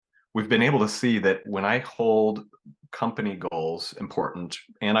we've been able to see that when I hold company goals important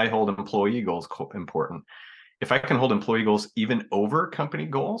and I hold employee goals important, if I can hold employee goals even over company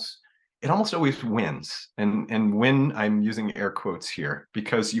goals, it almost always wins. And win, I'm using air quotes here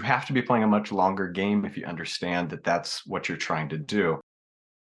because you have to be playing a much longer game if you understand that that's what you're trying to do.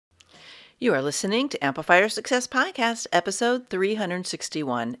 You are listening to Amplify Your Success Podcast, episode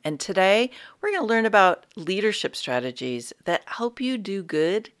 361. And today we're going to learn about leadership strategies that help you do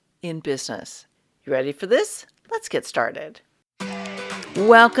good in business. You ready for this? Let's get started.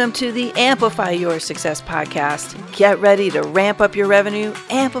 Welcome to the Amplify Your Success Podcast. Get ready to ramp up your revenue,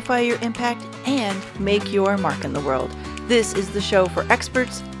 amplify your impact, and make your mark in the world. This is the show for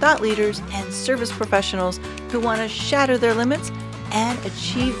experts, thought leaders, and service professionals who want to shatter their limits and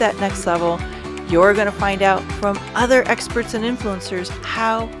achieve that next level. You're going to find out from other experts and influencers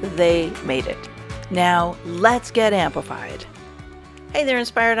how they made it. Now, let's get amplified. Hey there,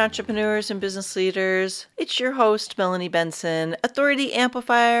 inspired entrepreneurs and business leaders. It's your host, Melanie Benson, authority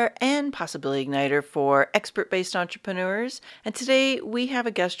amplifier and possibility igniter for expert-based entrepreneurs. And today we have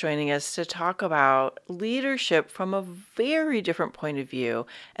a guest joining us to talk about leadership from a very different point of view.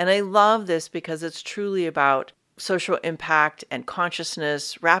 And I love this because it's truly about social impact and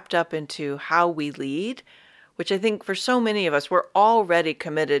consciousness wrapped up into how we lead, which I think for so many of us, we're already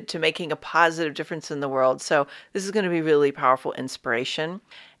committed to making a positive difference in the world. So this is going to be really powerful inspiration.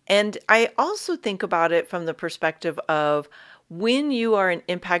 And I also think about it from the perspective of when you are an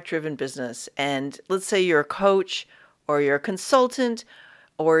impact-driven business, and let's say you're a coach or you're a consultant,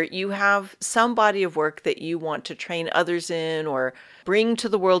 or you have some body of work that you want to train others in or bring to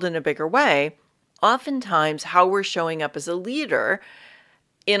the world in a bigger way. Oftentimes, how we're showing up as a leader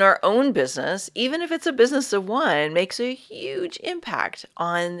in our own business, even if it's a business of one, makes a huge impact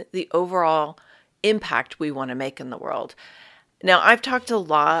on the overall impact we want to make in the world. Now, I've talked a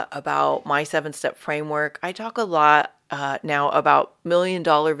lot about my 7-step framework. I talk a lot now about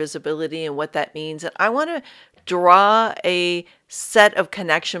 $1,000,000 visibility and what that means. And I want to draw a set of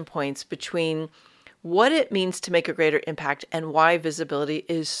connection points between what it means to make a greater impact and why visibility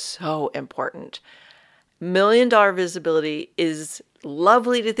is so important. $1,000,000 visibility is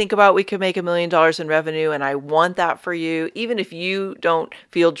lovely to think about. We could make $1,000,000 in revenue, and I want that for you. Even if you don't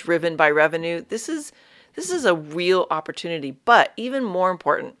feel driven by revenue, this is a real opportunity. But even more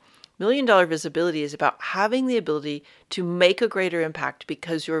important, $1,000,000 visibility is about having the ability to make a greater impact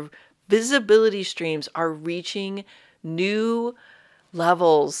because your visibility streams are reaching new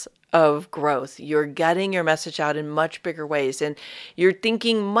levels of growth. You're getting your message out in much bigger ways, and you're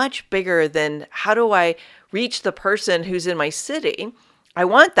thinking much bigger than how do I reach the person who's in my city? I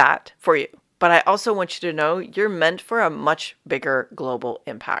want that for you, but I also want you to know you're meant for a much bigger global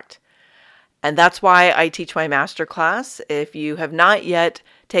impact. And that's why I teach my masterclass. If you have not yet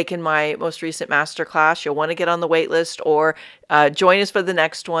taken my most recent masterclass, you'll want to get on the wait list or join us for the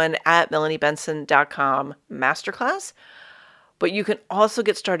next one at melaniebenson.com masterclass. But you can also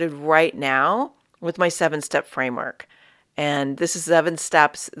get started right now with my 7-step framework. And this is 7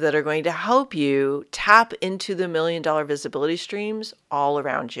 steps that are going to help you tap into the $1,000,000 visibility streams all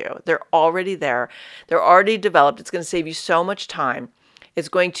around you. They're already there. They're already developed. It's going to save you so much time. It's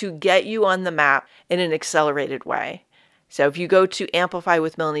going to get you on the map in an accelerated way. So if you go to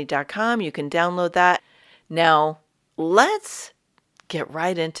amplifywithmelanie.com, you can download that. Now, let's get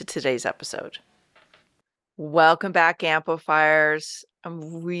right into today's episode. Welcome back, Amplifiers.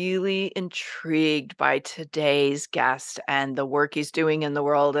 I'm really intrigued by today's guest and the work he's doing in the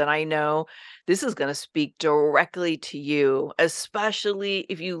world. And I know this is going to speak directly to you, especially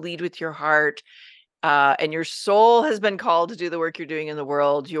if you lead with your heart and your soul has been called to do the work you're doing in the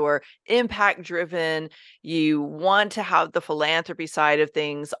world. You're impact driven. You want to have the philanthropy side of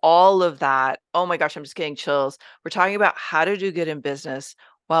things, all of that. Oh my gosh, I'm just getting chills. We're talking about how to do good in business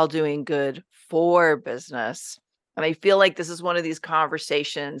while doing good for business. And I feel like this is one of these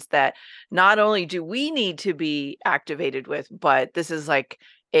conversations that not only do we need to be activated with, but this is like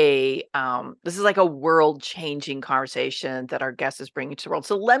a world-changing conversation that our guest is bringing to the world.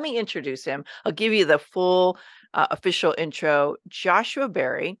 So let me introduce him. I'll give you the full official intro. Joshua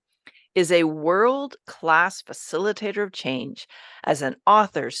Berry is a world-class facilitator of change as an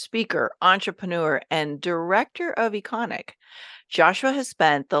author, speaker, entrepreneur, and director of Econic. Joshua has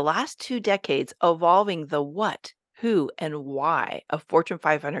spent the last 2 decades evolving the what, who, and why of Fortune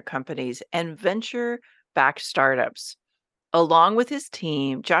 500 companies and venture-backed startups. Along with his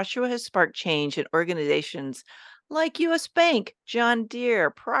team, Joshua has sparked change in organizations like US Bank, John Deere,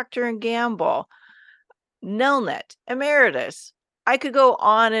 Procter & Gamble, Nelnet, Emeritus. I could go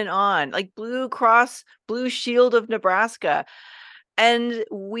on and on, like Blue Cross Blue Shield of Nebraska, And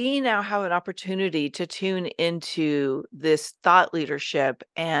we now have an opportunity to tune into this thought leadership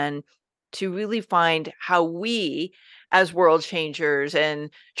and to really find how we, as world changers and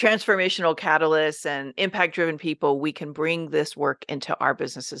transformational catalysts and impact driven people, we can bring this work into our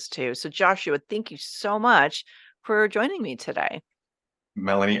businesses too. So, Joshua, thank you so much for joining me today.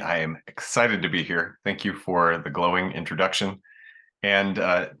 Melanie, I am excited to be here. Thank you for the glowing introduction, and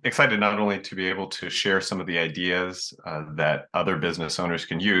excited not only to be able to share some of the ideas that other business owners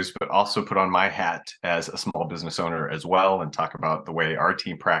can use, but also put on my hat as a small business owner as well and talk about the way our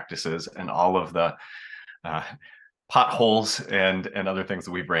team practices and all of the uh, potholes and other things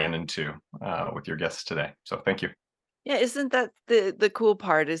that we've ran into with your guests today. So thank you. Yeah, isn't that the cool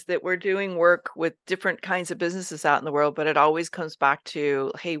part is that we're doing work with different kinds of businesses out in the world, but it always comes back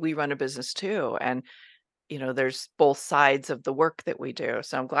to, hey, we run a business too. And there's both sides of the work that we do.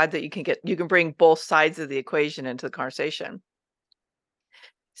 So I'm glad that you can bring both sides of the equation into the conversation.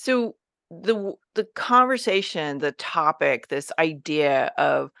 So the conversation, the topic, this idea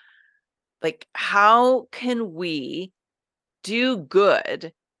of like how can we do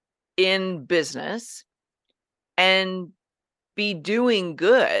good in business and be doing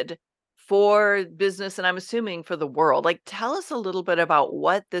good for business, and I'm assuming for the world. Like, tell us a little bit about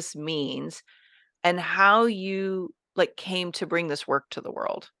what this means and how you like came to bring this work to the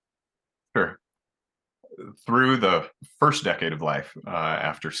world. Sure. Through the first decade of life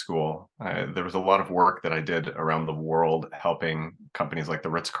after school, there was a lot of work that I did around the world helping companies like the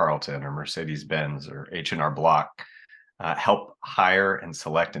Ritz-Carlton or Mercedes-Benz or H&R Block help hire and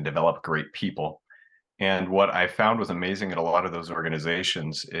select and develop great people. And what I found was amazing at a lot of those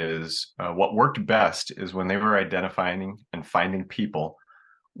organizations is what worked best is when they were identifying and finding people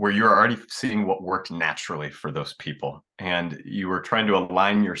where you're already seeing what worked naturally for those people. And you were trying to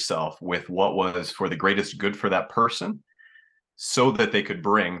align yourself with what was for the greatest good for that person so that they could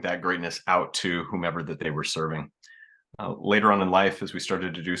bring that greatness out to whomever that they were serving. Later on in life, as we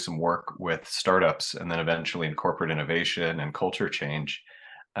started to do some work with startups and then eventually in corporate innovation and culture change,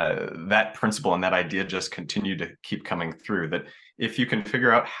 that principle and that idea just continued to keep coming through that if you can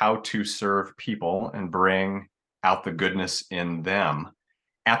figure out how to serve people and bring out the goodness in them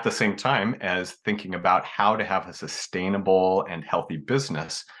at the same time as thinking about how to have a sustainable and healthy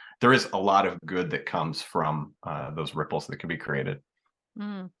business, there is a lot of good that comes from those ripples that can be created.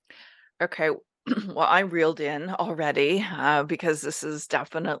 Mm. Okay. Well, I'm reeled in already because this is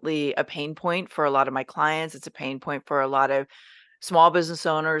definitely a pain point for a lot of my clients. It's a pain point for a lot of small business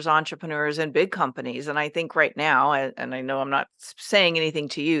owners, entrepreneurs, and big companies. And I think right now, and I know I'm not saying anything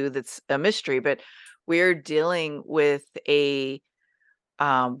to you that's a mystery, but we're dealing with a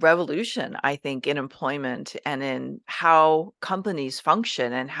revolution, I think, in employment and in how companies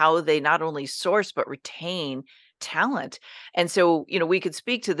function and how they not only source but retain talent. And so, we could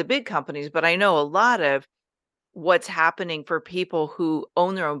speak to the big companies, but I know a lot of what's happening for people who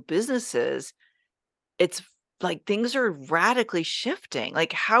own their own businesses. It's like things are radically shifting.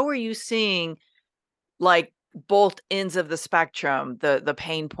 Like, how are you seeing like both ends of the spectrum, the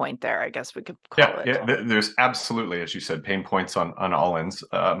pain point there, I guess we could call Yeah, it? yeah. There's absolutely, as you said, pain points on all ends.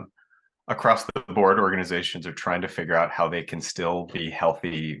 Across the board, organizations are trying to figure out how they can still be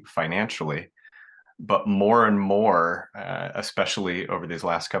healthy financially. But more and more, especially over these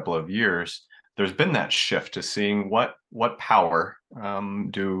last couple of years, there's been that shift to seeing what power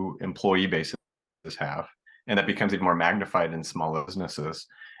do employee bases have, and that becomes even more magnified in small businesses.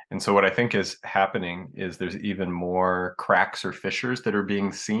 And so, what I think is happening is there's even more cracks or fissures that are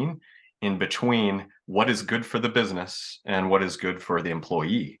being seen in between what is good for the business and what is good for the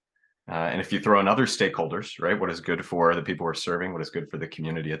employee. And if you throw in other stakeholders, right, what is good for the people we're serving, what is good for the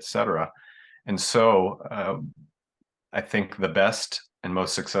community, et cetera. And so I think the best and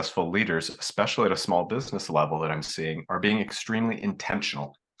most successful leaders, especially at a small business level that I'm seeing, are being extremely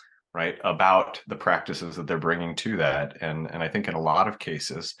intentional, right, about the practices that they're bringing to that. And I think in a lot of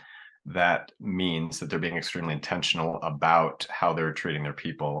cases, that means that they're being extremely intentional about how they're treating their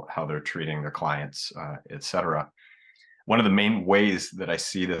people, how they're treating their clients, et cetera. One of the main ways that I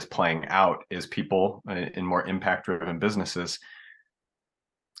see this playing out is people in more impact-driven businesses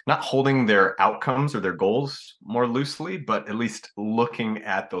not holding their outcomes or their goals more loosely, but at least looking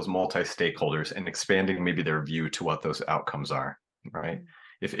at those multi-stakeholders and expanding maybe their view to what those outcomes are, right?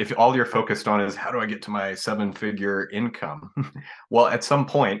 If all you're focused on is how do I get to my 7-figure income? Well, at some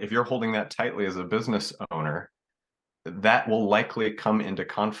point, if you're holding that tightly as a business owner, that will likely come into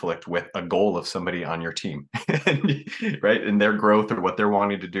conflict with a goal of somebody on your team, right? And their growth or what they're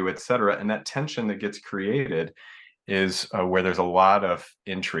wanting to do, et cetera. And that tension that gets created is where there's a lot of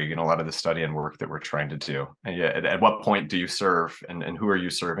intrigue and a lot of the study and work that we're trying to do. And yeah, at what point do you serve, and who are you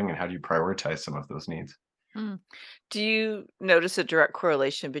serving, and how do you prioritize some of those needs? Mm. Do you notice a direct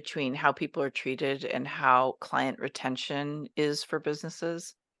correlation between how people are treated and how client retention is for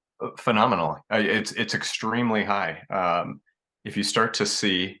businesses? Phenomenal. It's extremely high. If you start to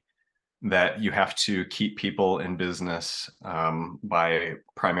see that you have to keep people in business by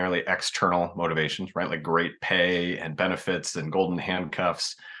primarily external motivations, right? Like great pay and benefits and golden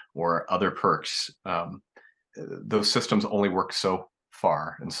handcuffs or other perks. Those systems only work so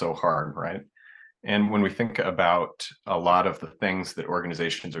far and so hard, right? And when we think about a lot of the things that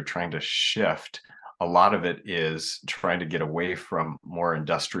organizations are trying to shift, a lot of it is trying to get away from more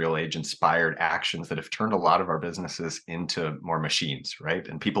industrial age inspired actions that have turned a lot of our businesses into more machines, right?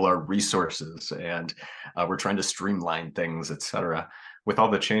 And people are resources, and we're trying to streamline things, et cetera. With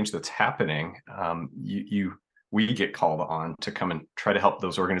all the change that's happening, we get called on to come and try to help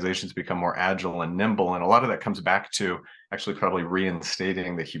those organizations become more agile and nimble. And a lot of that comes back to actually probably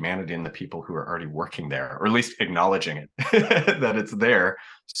reinstating the humanity in the people who are already working there, or at least acknowledging it, that it's there,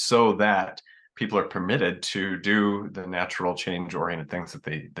 so that people are permitted to do the natural change oriented things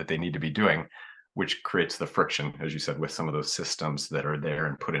that they need to be doing, which creates the friction, as you said, with some of those systems that are there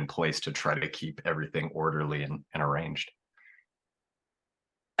and put in place to try to keep everything orderly and arranged.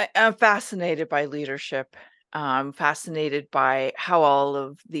 I'm fascinated by leadership. I'm fascinated by how all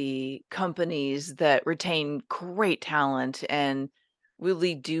of the companies that retain great talent and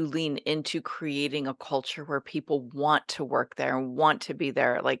really do lean into creating a culture where people want to work there and want to be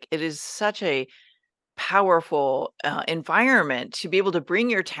there. Like it is such a powerful environment to be able to bring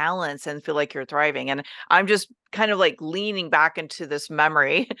your talents and feel like you're thriving. And I'm just kind of like leaning back into this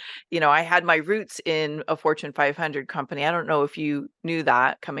memory. I had my roots in a Fortune 500 company. I don't know if you knew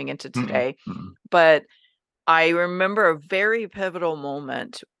that coming into Mm-mm, today, mm-mm. but I remember a very pivotal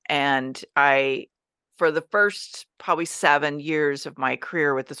moment. And for the first probably 7 years of my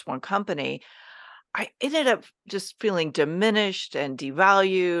career with this one company, I ended up just feeling diminished and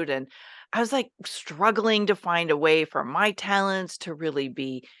devalued, and I was, like, struggling to find a way for my talents to really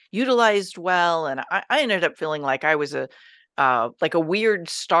be utilized well, and I ended up feeling like I was like a weird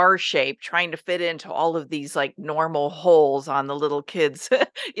star shape trying to fit into all of these, like, normal holes on the little kids, like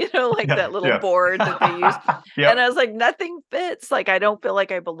Yeah, that little yeah. board that they use, and Yep. I was like, "Nothing fits, like, I don't feel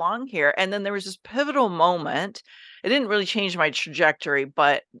like I belong here," and then there was this pivotal moment. It didn't really change my trajectory,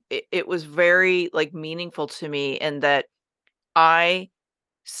 but it was very, like, meaningful to me in that I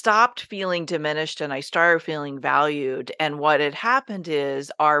stopped feeling diminished and I started feeling valued. And what had happened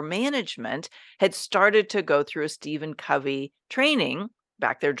is our management had started to go through a Stephen Covey training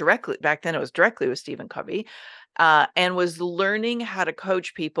back then it was directly with Stephen Covey, and was learning how to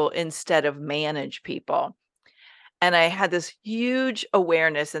coach people instead of manage people. And I had this huge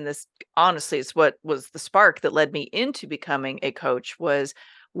awareness, and this honestly is what was the spark that led me into becoming a coach. Was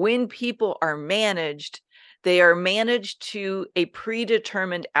when people are managed, they are managed to a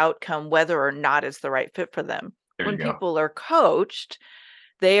predetermined outcome, whether or not it's the right fit for them. There you When go. people are coached,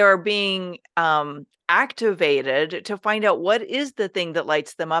 they are being activated to find out what is the thing that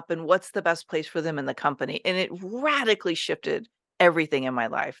lights them up and what's the best place for them in the company. And it radically shifted everything in my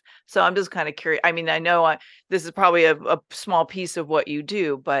life. So I'm just kind of curious. I mean, I know this is probably a small piece of what you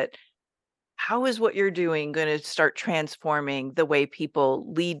do, but how is what you're doing going to start transforming the way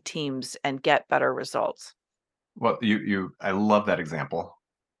people lead teams and get better results? Well, I love that example.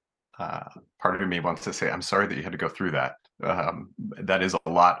 uh, Part of me wants to say, I'm sorry that you had to go through that. That is a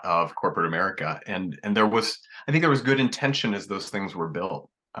lot of corporate America, and I think there was good intention as those things were built,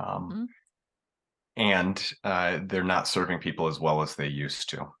 Mhm. and they're not serving people as well as they used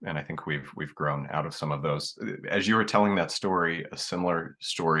to. And I think we've grown out of some of those. As you were telling that story, a similar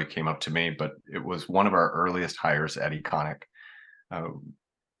story came up to me, but it was one of our earliest hires at Econic. Uh,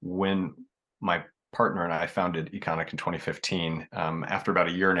 when my partner and I founded Econic in 2015, after about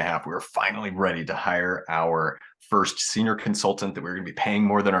a year and a half, we were finally ready to hire our first senior consultant that we were going to be paying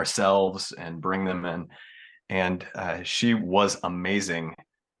more than ourselves and bring them in. And she was amazing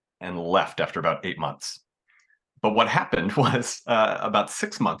and left after about 8 months. But what happened was about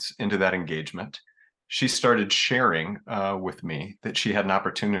 6 months into that engagement, she started sharing with me that she had an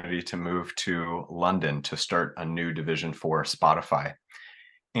opportunity to move to London to start a new division for Spotify.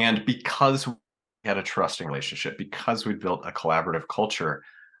 And because we had a trusting relationship, because we built a collaborative culture,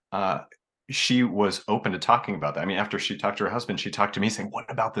 uh, she was open to talking about that. I mean, after she talked to her husband, she talked to me saying, "What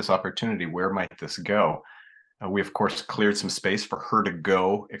about this opportunity? Where might this go?" We, of course, cleared some space for her to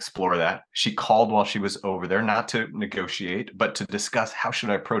go explore that. She called while she was over there, not to negotiate, but to discuss how should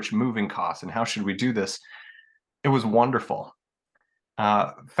I approach moving costs and how should we do this. It was wonderful.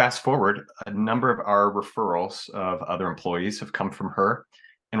 Fast forward, a number of our referrals of other employees have come from her.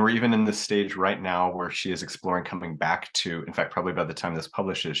 And we're even in this stage right now where she is exploring coming back to, in fact, probably by the time this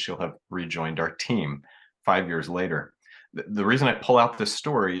publishes, she'll have rejoined our team 5 years later. The reason I pull out this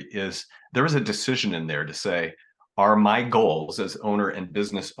story is there was a decision in there to say, are my goals as owner and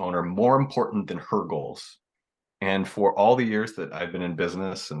business owner more important than her goals? And for all the years that I've been in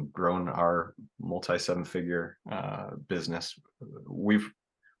business and grown our multi-seven-figure business, we've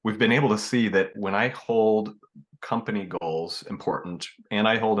we've been able to see that when I hold company goals important and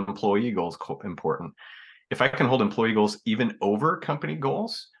I hold employee goals important, if I can hold employee goals even over company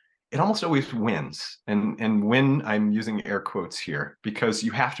goals, it almost always wins. And when I'm using air quotes here, because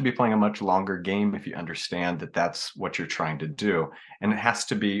you have to be playing a much longer game if you understand that that's what you're trying to do. And it has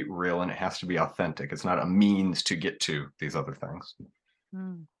to be real and it has to be authentic. It's not a means to get to these other things.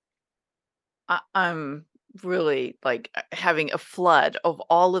 Mm. I'm really like having a flood of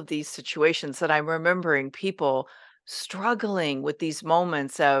all of these situations that I'm remembering people struggling with these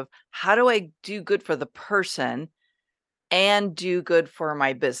moments of how do I do good for the person and do good for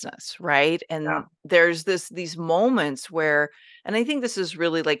my business, right? Yeah. And there's these moments where, and I think this is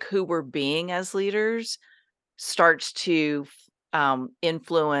really like who we're being as leaders starts to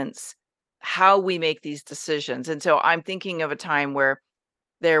influence how we make these decisions. And so I'm thinking of a time where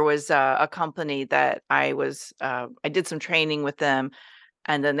there was a company that I did some training with them,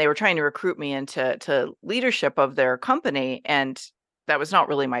 and then they were trying to recruit me into leadership of their company, and that was not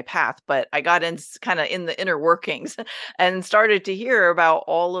really my path, but I got in kind of in the inner workings and started to hear about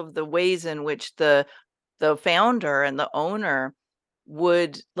all of the ways in which the founder and the owner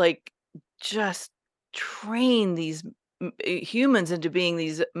would like just train these humans into being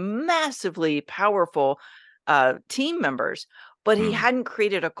these massively powerful team members, but he Mm. hadn't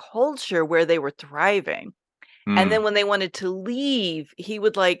created a culture where they were thriving. And then Mm. when they wanted to leave, he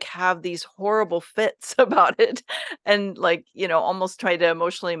would, like, have these horrible fits about it and, like, almost try to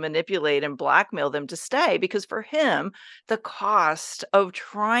emotionally manipulate and blackmail them to stay because for him, the cost of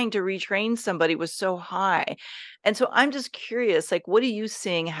trying to retrain somebody was so high. And so I'm just curious, like, what are you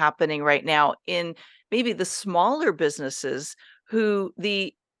seeing happening right now in maybe the smaller businesses who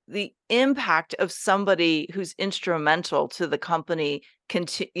the impact of somebody who's instrumental to the company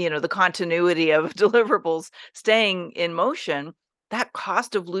the continuity of deliverables staying in motion, that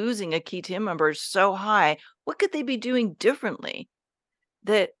cost of losing a key team member is so high. What could they be doing differently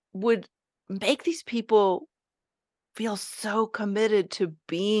that would make these people feel so committed to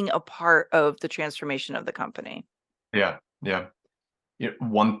being a part of the transformation of the company? Yeah. Yeah.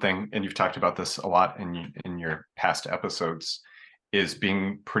 One thing, and you've talked about this a lot in your past episodes, is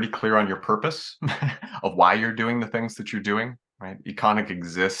being pretty clear on your purpose of why you're doing the things that you're doing, right? Econic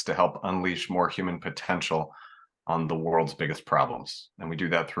exists to help unleash more human potential on the world's biggest problems. And we do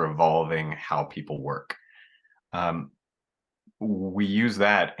that through evolving how people work. Um, we use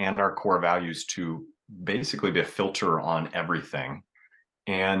that and our core values to basically be a filter on everything.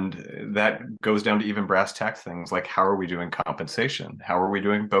 And that goes down to even brass tacks things like how are we doing compensation? How are we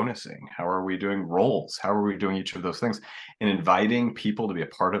doing bonusing? How are we doing roles? How are we doing each of those things? And inviting people to be a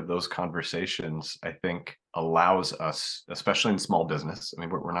part of those conversations, I think, allows us, especially in small business, I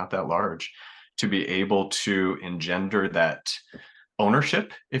mean, we're not that large, to be able to engender that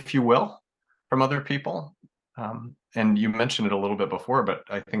ownership, if you will, from other people. And you mentioned it a little bit before, but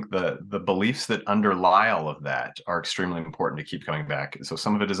I think the beliefs that underlie all of that are extremely important to keep coming back. So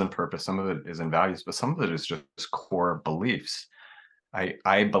some of it is in purpose, some of it is in values, but some of it is just core beliefs.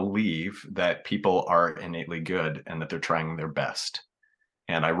 I believe that people are innately good and that they're trying their best.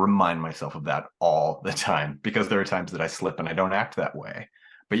 And I remind myself of that all the time because there are times that I slip and I don't act that way.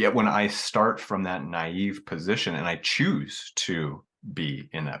 But yet when I start from that naive position and I choose to be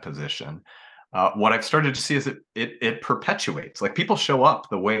in that position, what I've started to see is it perpetuates. Like people show up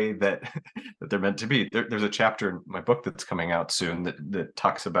the way that that they're meant to be. There's a chapter in my book that's coming out soon that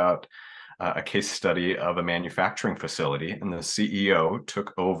talks about a case study of a manufacturing facility, and the CEO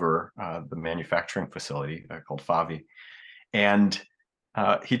took over the manufacturing facility called Favi, and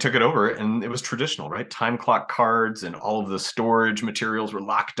he took it over, and it was traditional, right? Time clock cards and all of the storage materials were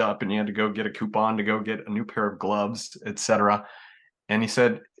locked up, and you had to go get a coupon to go get a new pair of gloves, etc. And he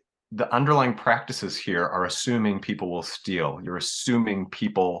said, the underlying practices here are assuming people will steal. You're assuming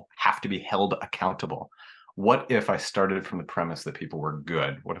people have to be held accountable. What if I started from the premise that people were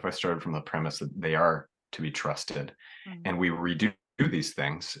good? What if I started from the premise that they are to be trusted? Mm. And we redo these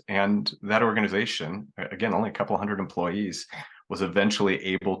things. And that organization, again, only a couple hundred employees, was eventually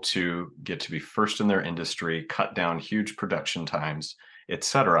able to get to be first in their industry, cut down huge production times,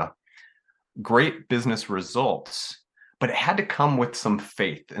 etc. great business results, but it had to come with some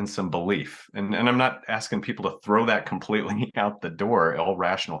faith and some belief. And I'm not asking people to throw that completely out the door, all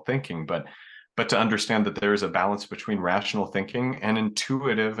rational thinking, but to understand that there is a balance between rational thinking and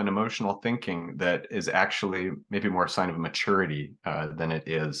intuitive and emotional thinking that is actually maybe more a sign of maturity than it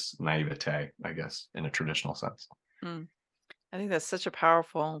is naivete, I guess, in a traditional sense. Mm. I think that's such a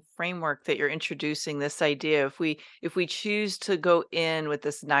powerful framework that you're introducing this idea. If we choose to go in with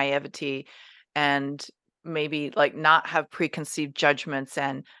this naivety and maybe like not have preconceived judgments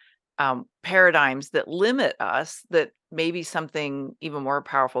and paradigms that limit us, that maybe something even more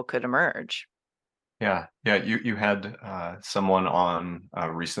powerful could emerge. Yeah, yeah. You had someone on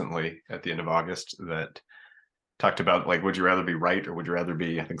recently at the end of August that talked about like, would you rather be right or would you rather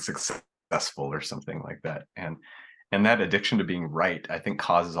be, I think, successful or something like that? And that addiction to being right, I think,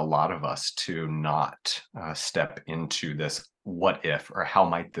 causes a lot of us to not step into this what if or how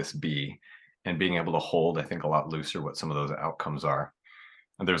might this be, and being able to hold, I think, a lot looser what some of those outcomes are.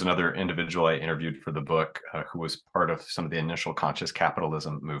 And there's another individual I interviewed for the book who was part of some of the initial conscious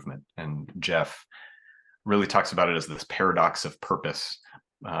capitalism movement, and Jeff really talks about it as this paradox of purpose.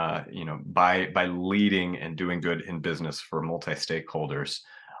 By leading and doing good in business for multi-stakeholders,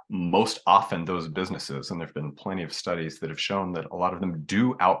 most often those businesses, and there have been plenty of studies that have shown that a lot of them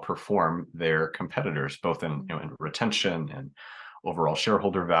do outperform their competitors, both in retention and overall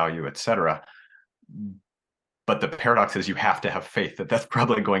shareholder value, et cetera. But the paradox is you have to have faith that that's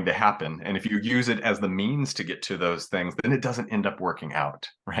probably going to happen. And if you use it as the means to get to those things, then it doesn't end up working out,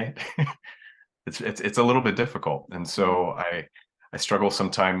 right? It's a little bit difficult. And so I struggle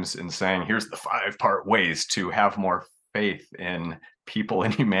sometimes in saying, here's the 5-part ways to have more faith in people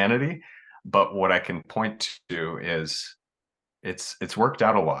and humanity. But what I can point to is it's worked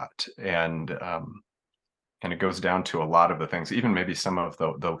out a lot. And it goes down to a lot of the things, even maybe some of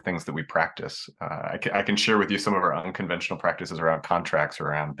the things that we practice. I can share with you some of our unconventional practices around contracts,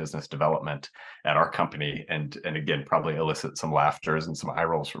 around business development at our company, and again, probably elicit some laughters and some eye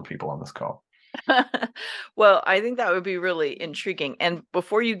rolls from people on this call. Well, I think that would be really intriguing. And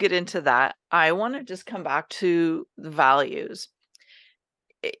before you get into that, I want to just come back to the values.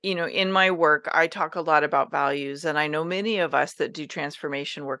 In my work, I talk a lot about values, and I know many of us that do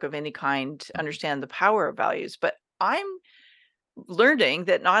transformation work of any kind understand the power of values, but I'm learning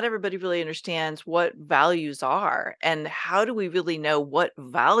that not everybody really understands what values are and how do we really know what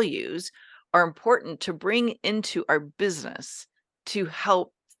values are important to bring into our business to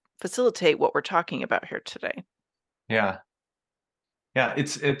help facilitate what we're talking about here today. Yeah. Yeah,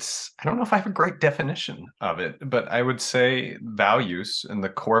 it's I don't know if I have a great definition of it, but I would say values and the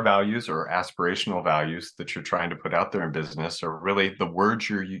core values or aspirational values that you're trying to put out there in business are really the words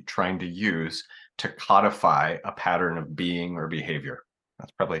you're trying to use to codify a pattern of being or behavior.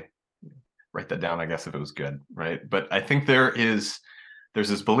 That's probably, write that down, I guess, if it was good, right? But I think there's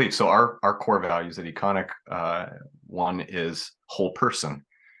this belief. So our core values at Econic, one is whole person.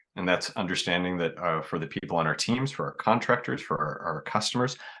 And that's understanding that for the people on our teams, for our contractors, for our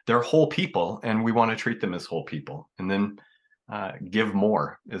customers, they're whole people, and we want to treat them as whole people. And then give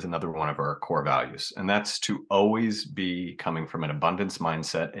more is another one of our core values. And that's to always be coming from an abundance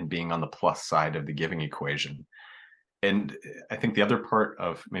mindset and being on the plus side of the giving equation. And I think the other part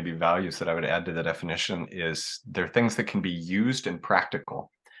of maybe values that I would add to the definition is they're things that can be used and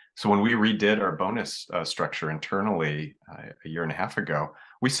practical. So when we redid our bonus structure internally a year and a half ago,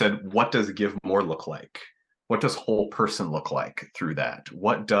 we said, what does give more look like? What does whole person look like through that?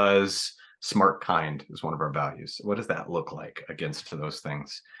 What does smart kind is one of our values. What does that look like against those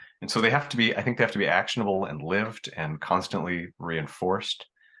things? And so I think they have to be actionable and lived and constantly reinforced.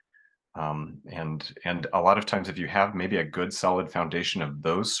 And a lot of times, if you have maybe a good solid foundation of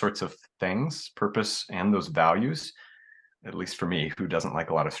those sorts of things, purpose and those values, at least for me, who doesn't like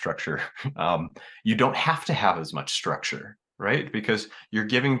a lot of structure, you don't have to have as much structure, right? Because you're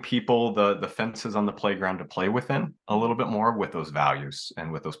giving people the fences on the playground to play within a little bit more with those values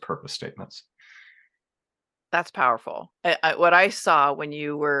and with those purpose statements. That's powerful. What I saw when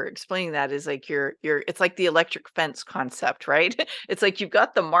you were explaining that is like it's like the electric fence concept, right? It's like you've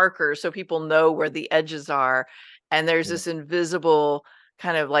got the marker so people know where the edges are, and there's Yeah. this invisible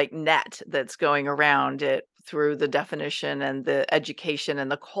kind of like net that's going around it through the definition and the education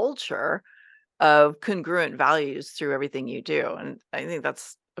and the culture of congruent values through everything you do. And I think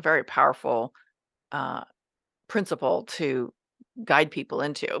that's a very powerful uh, principle to guide people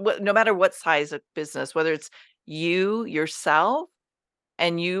into. No matter what size of business, whether it's you yourself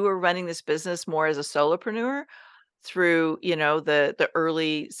and you are running this business more as a solopreneur through, the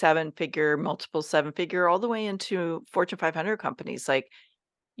early seven figure, multiple seven figure, all the way into Fortune 500 companies. Like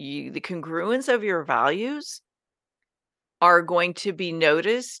the congruence of your values are going to be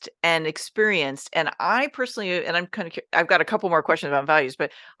noticed and experienced. And I personally, and I've got a couple more questions about values,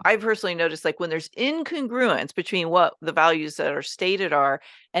 but I personally noticed like when there's incongruence between what the values that are stated are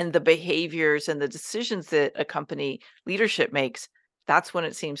and the behaviors and the decisions that a company leadership makes, that's when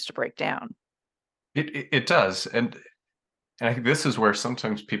it seems to break down. It does. And I think this is where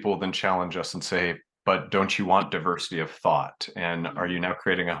sometimes people then challenge us and say, but don't you want diversity of thought? And are you now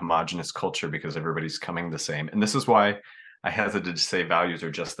creating a homogenous culture because everybody's coming the same? And this is why I hesitate to say values are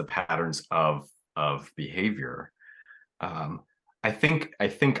just the patterns of behavior. Um, I think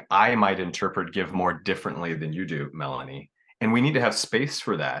I might interpret give more differently than you do, Melanie. And we need to have space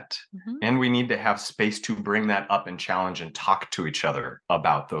for that. Mhm. And we need to have space to bring that up and challenge and talk to each other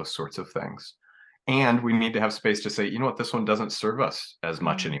about those sorts of things. And we need to have space to say, you know what, this one doesn't serve us as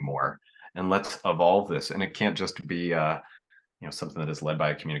much Mm. anymore. And let's evolve this. And it can't just be something that is led by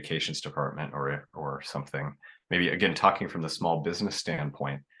a communications department or something. Maybe again, talking from the small business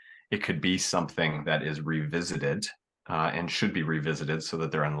standpoint, it could be something that is revisited and should be revisited so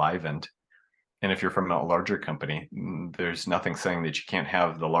that they're enlivened. And if you're from a larger company, there's nothing saying that you can't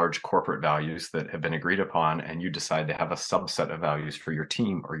have the large corporate values that have been agreed upon, and you decide to have a subset of values for your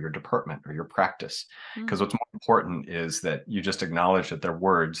team or your department or your practice. Mm. Because what's more important is that you just acknowledge that they're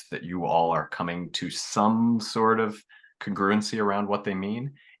words that you all are coming to some sort of congruency around what they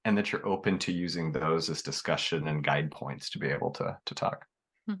mean, and that you're open to using those as discussion and guide points to be able to talk.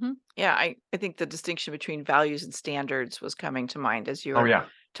 Mhm. Yeah, I think the distinction between values and standards was coming to mind as you Oh were yeah,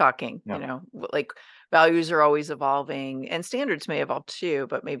 talking, yeah. like values are always evolving and standards may evolve too,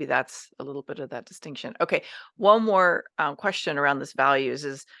 but maybe that's a little bit of that distinction. Okay, one more question around this values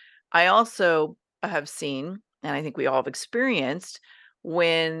is I also have seen, and I think we all have experienced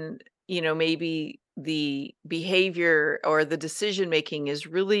when, maybe the behavior or the decision making is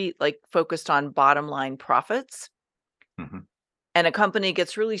really like focused on bottom line profits Mhm. and a company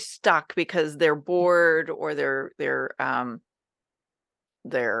gets really stuck because they're bored or they're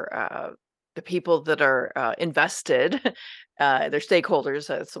the people that are invested, their stakeholders,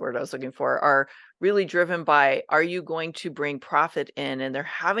 that's the word I was looking for, are really driven by, are you going to bring profit in? And they're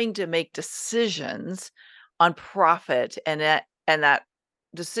having to make decisions on profit, and that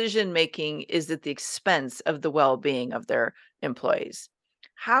decision making is at the expense of the well-being of their employees.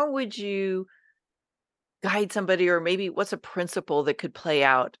 How would you guide somebody, or maybe what's a principle that could play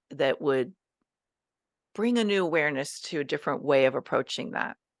out that would bring a new awareness to a different way of approaching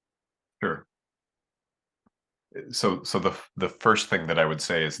that? Sure. So the first thing that I would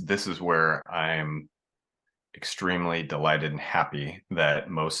say is this is where I'm extremely delighted and happy that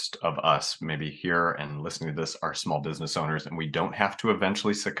most of us maybe here and listening to this are small business owners, and we don't have to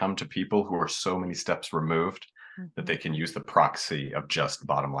eventually succumb to people who are so many steps removed that Mhm. they can use the proxy of just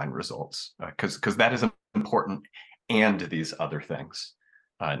bottom line results, because that is important, and these other things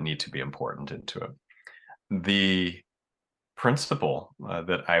need to be important into it. The principle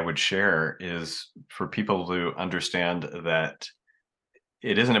that I would share is for people to understand that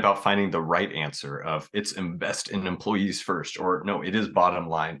it isn't about finding the right answer of it's invest in employees first, or no, it is bottom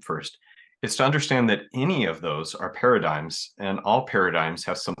line first. It's to understand that any of those are paradigms, and all paradigms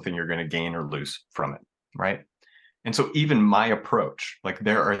have something you're going to gain or lose from it, right? And so even my approach, like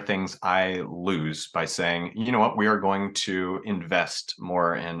there are things I lose by saying, you know what, we are going to invest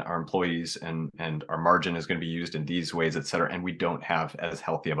more in our employees, and our margin is going to be used in these ways, et cetera. And we don't have as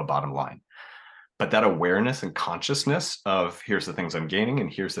healthy of a bottom line. But that awareness and consciousness of here's the things I'm gaining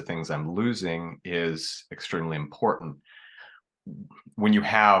and here's the things I'm losing is extremely important. When you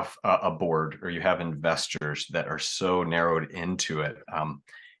have a board or you have investors that are so narrowed into it,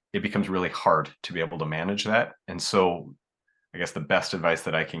 it becomes really hard to be able to manage that. And so I guess the best advice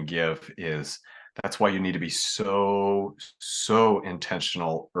that I can give is that's why you need to be so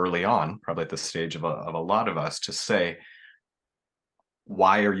intentional early on, probably at the stage of a lot of us, to say,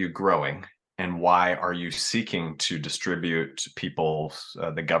 why are you growing, and why are you seeking to distribute people's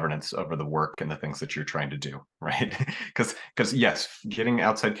the governance over the work and the things that you're trying to do, right? Because yes, getting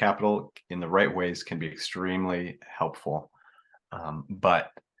outside capital in the right ways can be extremely helpful,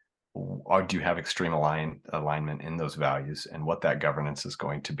 but do you have extreme alignment in those values and what that governance is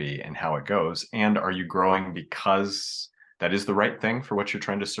going to be and how it goes? And are you growing because that is the right thing for what you're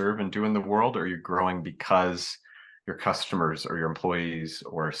trying to serve and do in the world? Or are you growing because your customers or your employees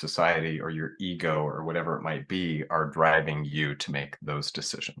or society or your ego or whatever it might be are driving you to make those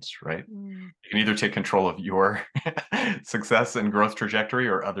decisions, right? Mm. You can either take control of your success and growth trajectory,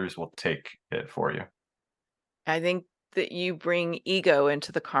 or others will take it for you. I think that you bring ego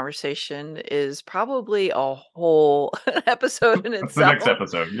into the conversation is probably a whole episode in That's the next itself.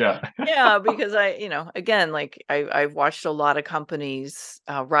 episode. Yeah. Yeah, because again, like I've watched a lot of companies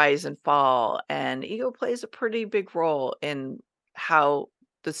rise and fall, and ego plays a pretty big role in how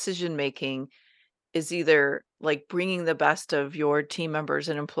decision making is either like bringing the best of your team members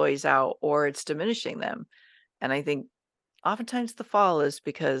and employees out, or it's diminishing them. And I think oftentimes the fall is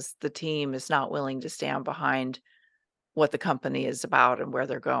because the team is not willing to stand behind what the company is about and where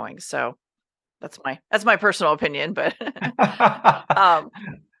they're going. So that's my personal opinion, but um,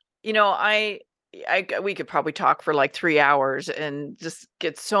 you know, we could probably talk for like 3 hours and just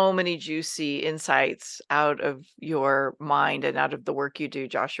get so many juicy insights out of your mind and out of the work you do,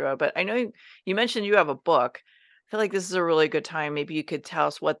 Joshua. But I know you mentioned you have a book. I feel like this is a really good time. Maybe you could tell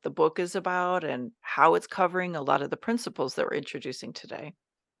us what the book is about and how it's covering a lot of the principles that we're introducing today.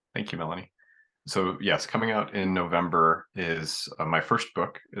 Thank you, Melanie. So, yes, coming out in November is my first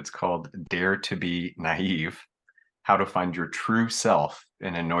book. It's called Dare to Be Naive: How to Find Your True Self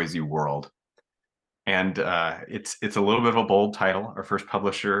in a Noisy World. And it's a little bit of a bold title. Our first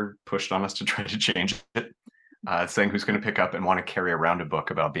publisher pushed on us to try to change it, saying who's going to pick up and want to carry around a book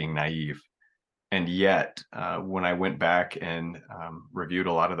about being naive. And yet, when I went back and reviewed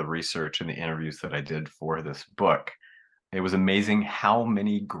a lot of the research and the interviews that I did for this book, it was amazing how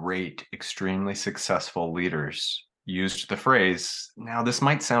many great, extremely successful leaders used the phrase, now this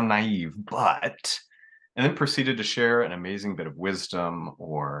might sound naive, but, and then proceeded to share an amazing bit of wisdom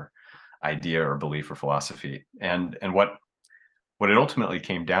or idea or belief or philosophy. And what it ultimately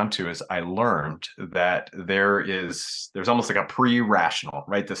came down to is I learned that there's almost like a pre-rational,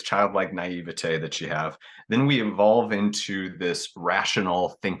 right? This childlike naivete that you have. Then we evolve into this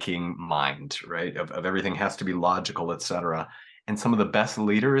rational thinking mind, right? Of everything has to be logical, etc. And some of the best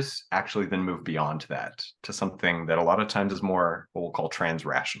leaders actually then move beyond that to something that a lot of times is more what we'll call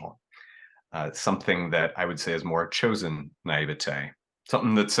trans-rational. Something that I would say is more chosen naivete.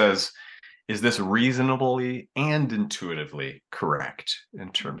 Something that says, is this reasonably and intuitively correct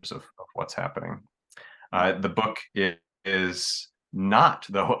in terms of what's happening? The book is not,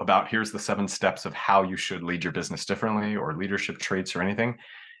 though, about here's the 7 steps of how you should lead your business differently or leadership traits or anything.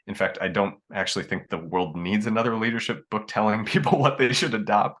 In fact, I don't actually think the world needs another leadership book telling people what they should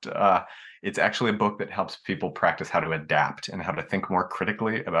adopt. It's actually a book that helps people practice how to adapt and how to think more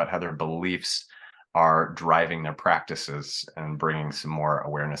critically about how their beliefs are driving their practices and bringing some more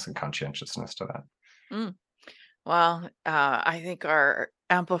awareness and conscientiousness to that. Mm. Well, I think our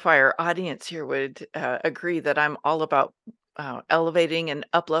amplifier audience here would agree that I'm all about elevating and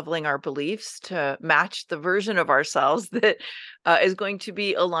upleveling our beliefs to match the version of ourselves that is going to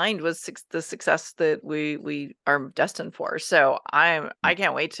be aligned with the success that we are destined for. So I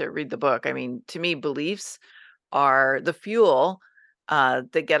can't wait to read the book. I mean, to me, beliefs are the fuel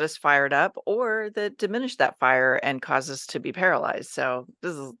that get us fired up or that diminish that fire and cause us to be paralyzed. So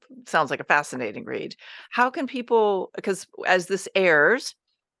sounds like a fascinating read. How can people, because as this airs,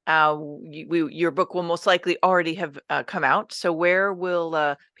 your book will most likely already have come out. So where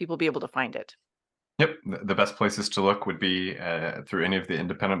will people be able to find it? Yep, the best places to look would be through any of the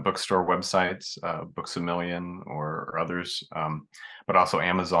independent bookstore websites, Books A Million or others, but also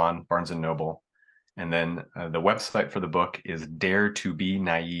Amazon, Barnes and Noble. And then the website for the book is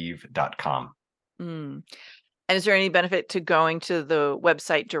dareToBeNaive.com. Mm. And is there any benefit to going to the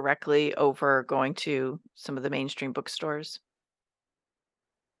website directly over going to some of the mainstream bookstores?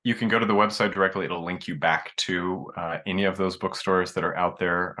 You can go to the website directly. It'll link you back to any of those bookstores that are out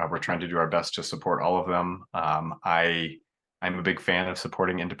there. We're trying to do our best to support all of them. I'm a big fan of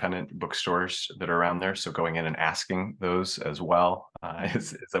supporting independent bookstores that are around there. So going in and asking those as well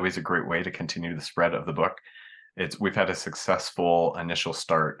is always a great way to continue the spread of the book. We've had a successful initial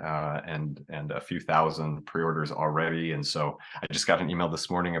start and a few thousand pre-orders already, and so I just got an email this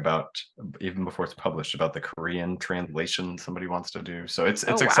morning about, even before it's published, about the Korean translation somebody wants to do. So it's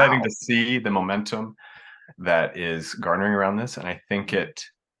Oh, exciting to wow. see the momentum that is garnering around this, and I think it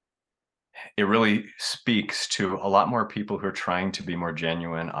really speaks to a lot more people who are trying to be more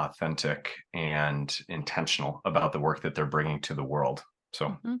genuine, authentic, and intentional about the work that they're bringing to the world.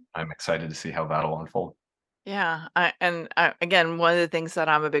 So Mhm. I'm excited to see how that'll unfold. Yeah, again, one of the things that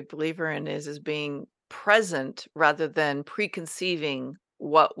I'm a big believer in is being present rather than preconceiving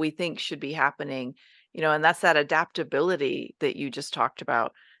what we think should be happening, and that's that adaptability that you just talked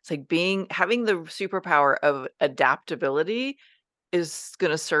about. It's like having the superpower of adaptability is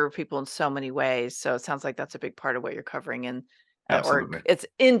going to serve people in so many ways. So it sounds like that's a big part of what you're covering, and or Absolutely. it's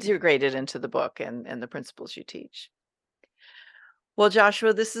integrated into the book and the principles you teach. Well,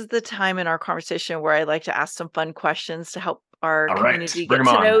 Joshua, this is the time in our conversation where I like to ask some fun questions to help our All right, community bring get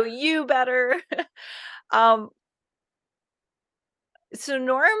them to on. know you better. um, so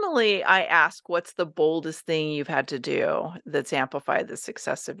normally I ask, what's the boldest thing you've had to do that's amplified the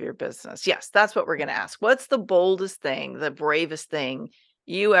success of your business? Yes, that's what we're going to ask. What's the boldest thing, the bravest thing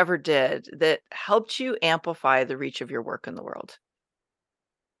you ever did that helped you amplify the reach of your work in the world?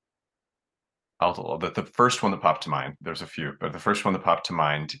 The first one that popped to mind, there's a few, but the first one that popped to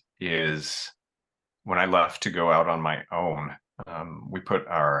mind is when I left to go out on my own. We put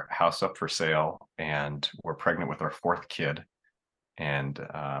our house up for sale and we're pregnant with our fourth kid. And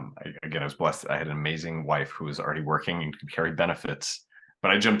again, I was blessed. I had an amazing wife who was already working and could carry benefits. But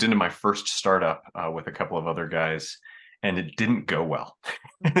I jumped into my first startup with a couple of other guys, and it didn't go well.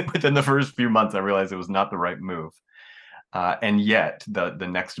 Within the first few months, I realized it was not the right move. And yet, the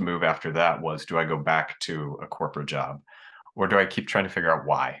next move after that was: do I go back to a corporate job, or do I keep trying to figure out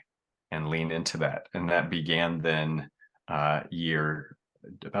why and lean into that? And that began then year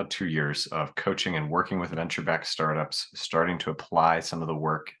about 2 years of coaching and working with venture-backed startups, starting to apply some of the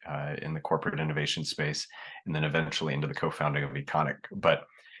work in the corporate innovation space, and then eventually into the co-founding of Econic. But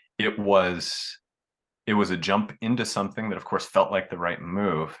it was it was a jump into something that, of course, felt like the right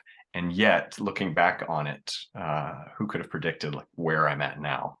move. And yet, looking back on it, who could have predicted like where I'm at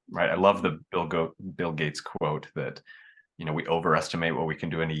now, right? I love the Bill Gates quote that we overestimate what we can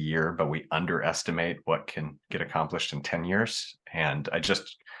do in a year, but we underestimate what can get accomplished in 10 years. And I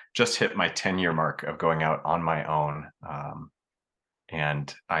just hit my 10-year mark of going out on my own.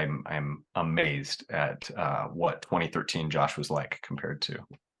 And I'm amazed at what 2013 Josh was like compared to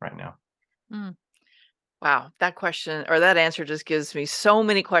right now. Mm. Wow, that question or that answer just gives me so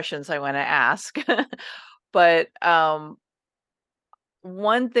many questions I want to ask. But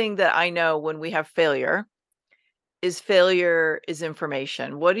one thing that I know when we have failure is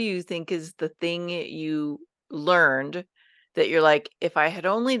information. What do you think is the thing you learned that you're like, if I had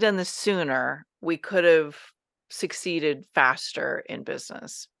only done this sooner, we could have succeeded faster in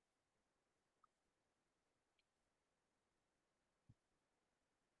business?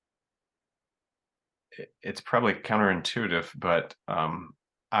 It's probably counterintuitive, but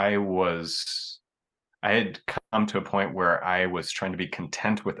I was I had come to a point where I was trying to be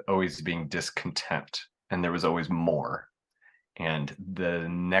content with always being discontent, and there was always more. And the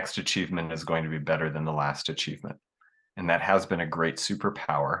next achievement is going to be better than the last achievement. And that has been a great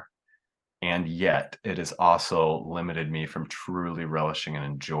superpower. And yet, it has also limited me from truly relishing and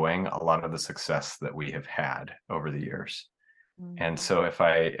enjoying a lot of the success that we have had over the years. And Mm. so, if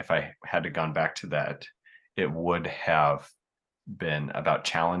I had to gone back to that, it would have been about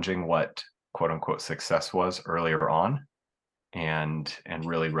challenging what quote unquote success was earlier on, and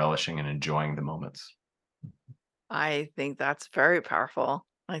really relishing and enjoying the moments. I think that's very powerful.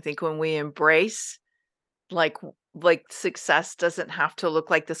 I think when we embrace like success doesn't have to look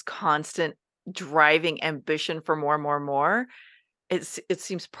like this constant driving ambition for more, more, more. It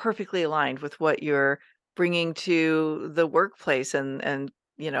seems perfectly aligned with what you're bringing to the workplace and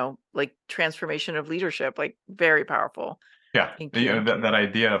like transformation of leadership, like very powerful. Yeah, Thank you. that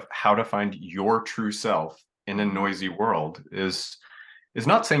idea of how to find your true self in a Mhm. noisy world is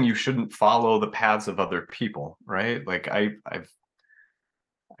not saying you shouldn't follow the paths of other people, right? Like I've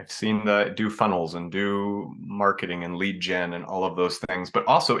seen the do funnels and do marketing and lead gen and all of those things, but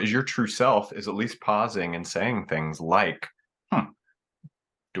also is your true self is at least pausing and saying things like, hmm,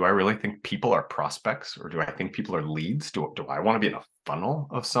 do I really think people are prospects, or do I think people are leads? Do I want to be in a funnel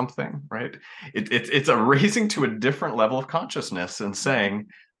of something, right? It's a raising to a different level of consciousness and saying,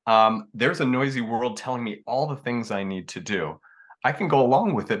 there's a noisy world telling me all the things I need to do. I can go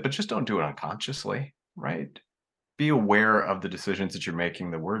along with it, but just don't do it unconsciously, right? Be aware of the decisions that you're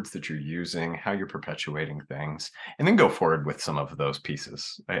making, the words that you're using, how you're perpetuating things, and then go forward with some of those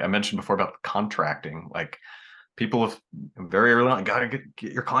pieces. I mentioned before about contracting, like people have very early on got to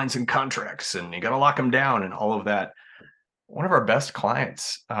get your clients in contracts and you got to lock them down and all of that. One of our best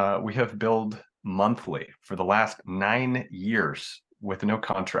clients, we have billed monthly for the last 9 years with no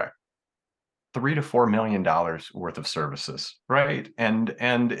contract, $3 to $4 million worth of services, right? And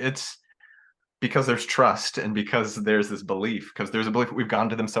it's because there's trust, and because there's this belief, because there's a belief. We've gone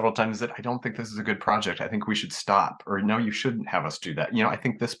to them several times that I don't think this is a good project, I think we should stop, or no, you shouldn't have us do that, I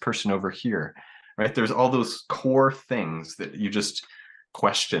think this person over here, right? There's all those core things that you just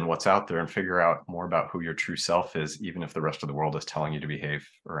question what's out there and figure out more about who your true self is, even if the rest of the world is telling you to behave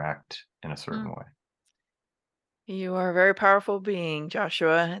or act in a certain Mm. way. You are a very powerful being,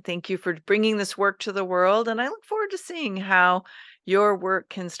 Joshua. Thank you for bringing this work to the world, and I look forward to seeing how your work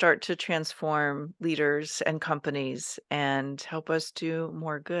can start to transform leaders and companies and help us do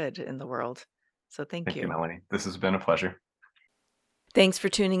more good in the world. So thank Thank you, you. Melanie. This has been a pleasure. Thanks for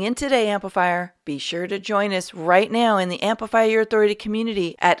tuning in today, Amplifier. Be sure to join us right now in the Amplify Your Authority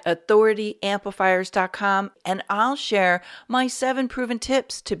community at authorityamplifiers.com, and I'll share my 7 proven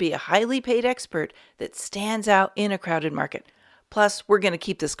tips to be a highly paid expert that stands out in a crowded market. Plus, we're going to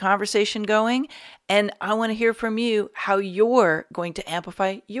keep this conversation going, and I want to hear from you how you're going to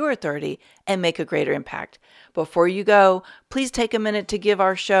amplify your authority and make a greater impact. Before you go, please take a minute to give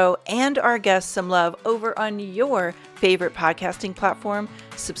our show and our guests some love over on your favorite podcasting platform.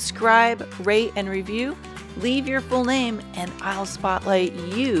 Subscribe, rate, and review. Leave your full name, and I'll spotlight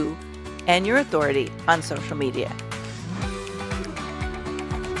you and your authority on social media.